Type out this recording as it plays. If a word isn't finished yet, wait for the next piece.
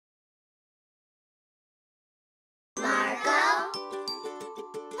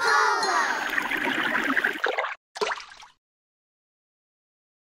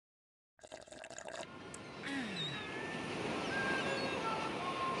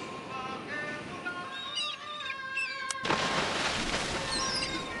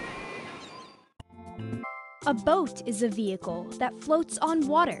A boat is a vehicle that floats on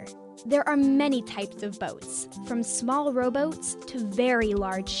water. There are many types of boats, from small rowboats to very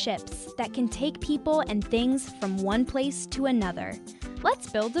large ships that can take people and things from one place to another. Let's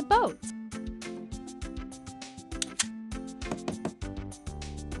build a boat.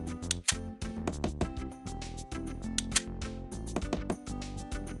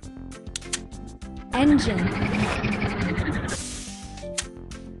 Engine.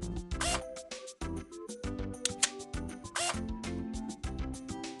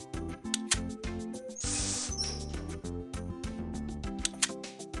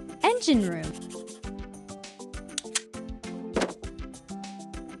 Engine room.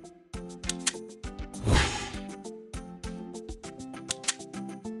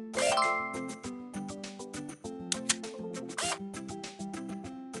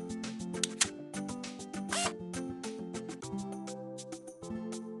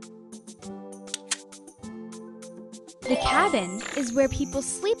 The cabin is where people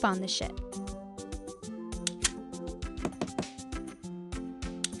sleep on the ship.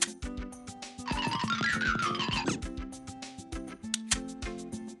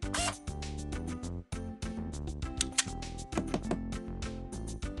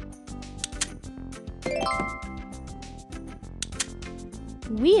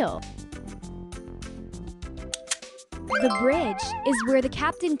 Wheel. The bridge is where the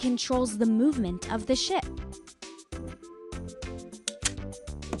captain controls the movement of the ship.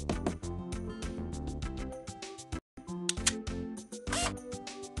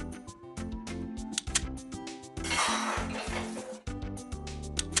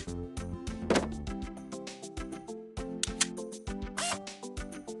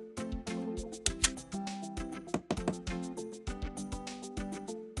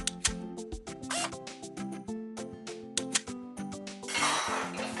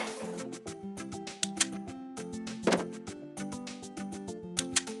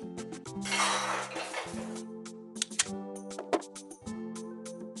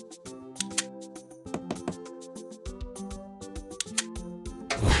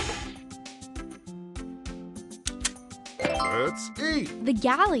 Let's eat! The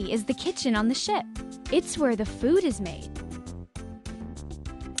galley is the kitchen on the ship. It's where the food is made.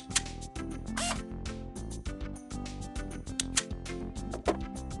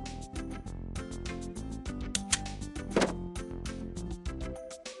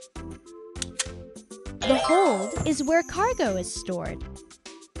 The hold is where cargo is stored.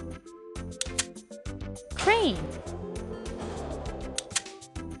 Crane.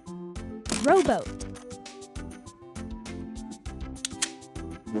 Rowboat.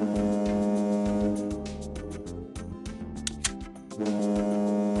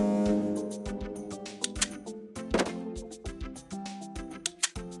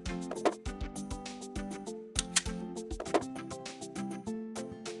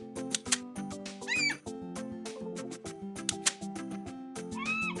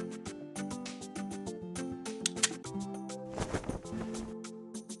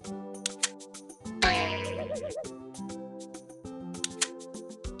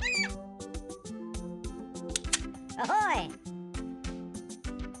 Ahoy!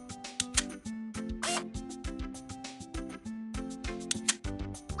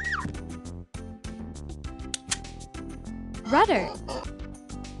 Rudder.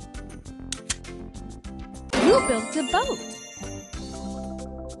 You built a boat.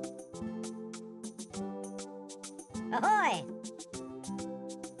 Ahoy!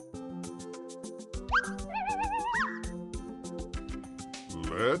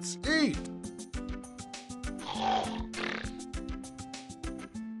 Let's eat!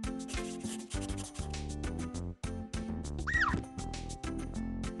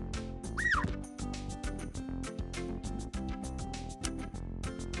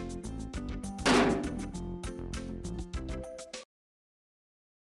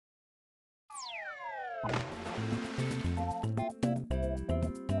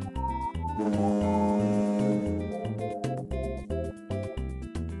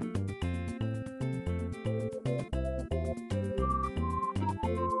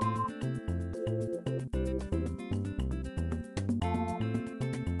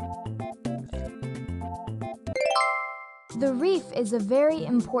 The reef is a very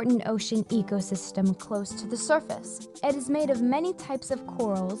important ocean ecosystem close to the surface. It is made of many types of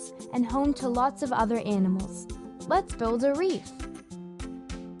corals and home to lots of other animals. Let's build a reef.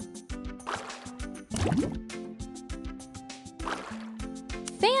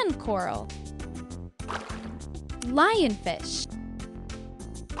 Fan coral. Lionfish.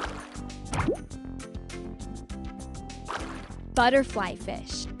 Butterfly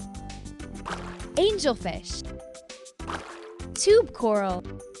fish. Angelfish. Tube coral.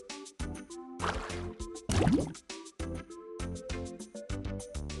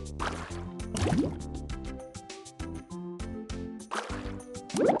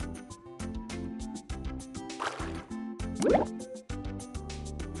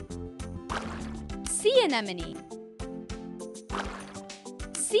 Sea anemone.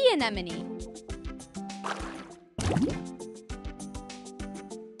 Sea anemone.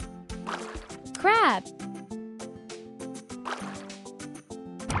 Crab.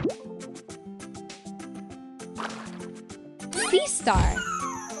 Sea star.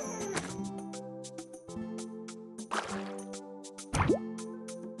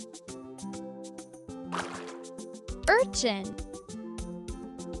 Urchin.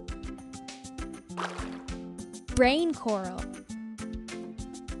 Brain coral.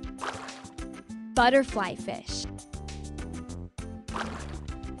 Butterfly fish.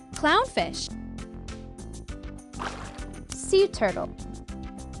 Clownfish. Sea turtle.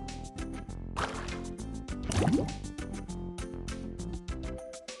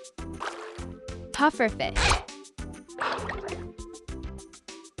 Pufferfish.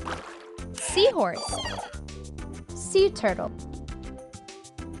 Seahorse. Sea turtle.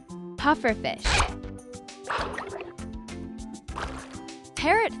 Pufferfish.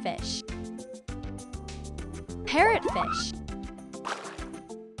 Parrotfish. Parrotfish.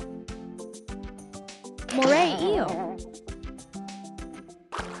 Moray eel.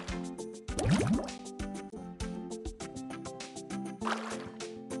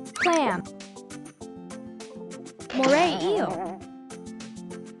 Clam. Moray eel.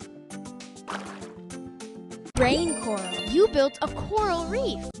 Brain coral. You built a coral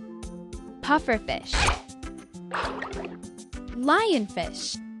reef. Pufferfish.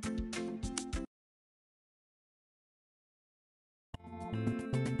 Lionfish.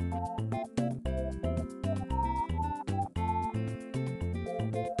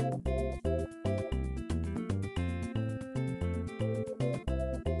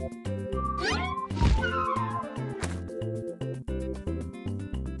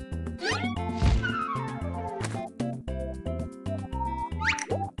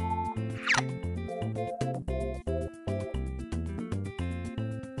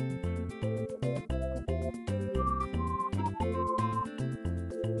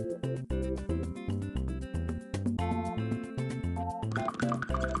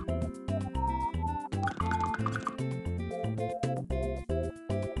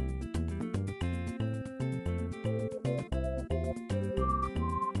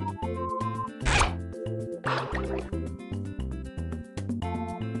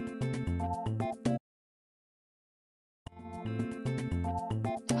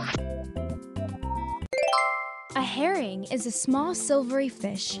 A herring is a small silvery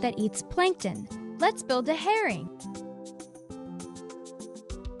fish that eats plankton. Let's build a herring.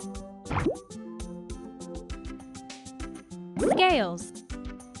 Scales.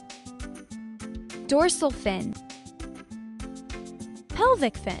 Dorsal fin.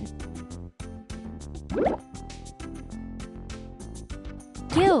 Pelvic fin.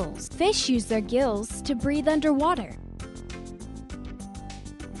 Gills. Fish use their gills to breathe underwater.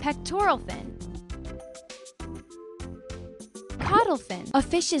 Pectoral fin. Caudal fin. A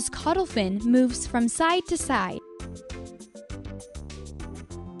fish's caudal fin moves from side to side.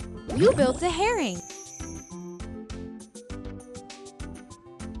 You built a herring.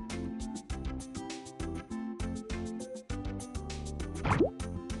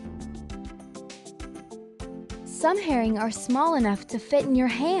 Some herring are small enough to fit in your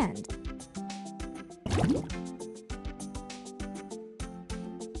hand.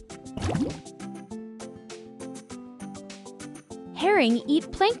 Herring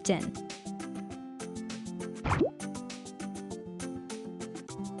eat plankton.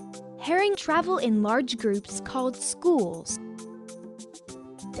 Herring travel in large groups called schools.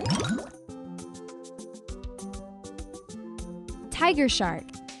 Tiger shark.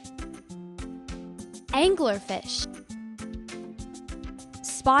 Anglerfish.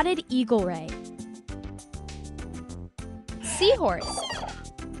 Spotted eagle ray. Seahorse.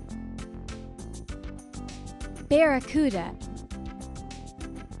 Barracuda.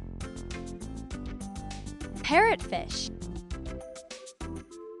 Parrotfish.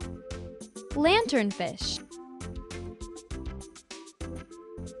 Lanternfish.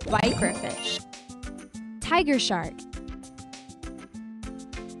 Viperfish. Tiger shark.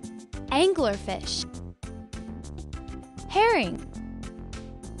 Anglerfish. Herring.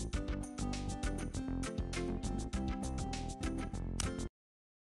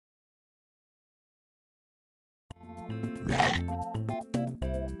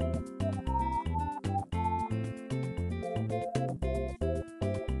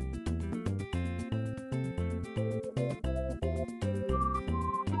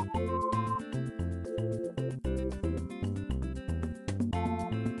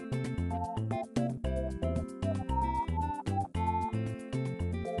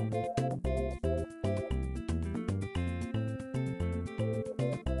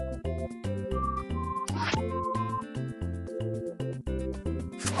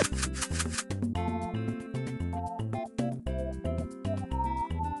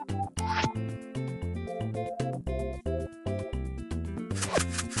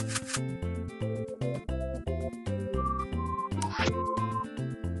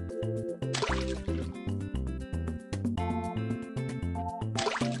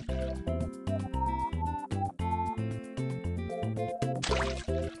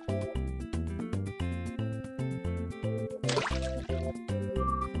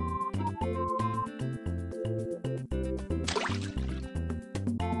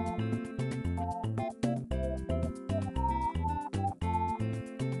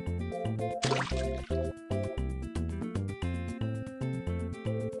 Now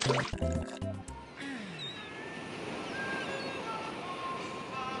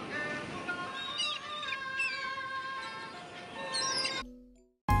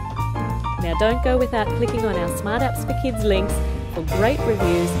don't go without clicking on our Smart Apps for Kids links for great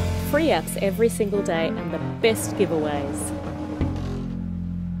reviews, free apps every single day and the best giveaways.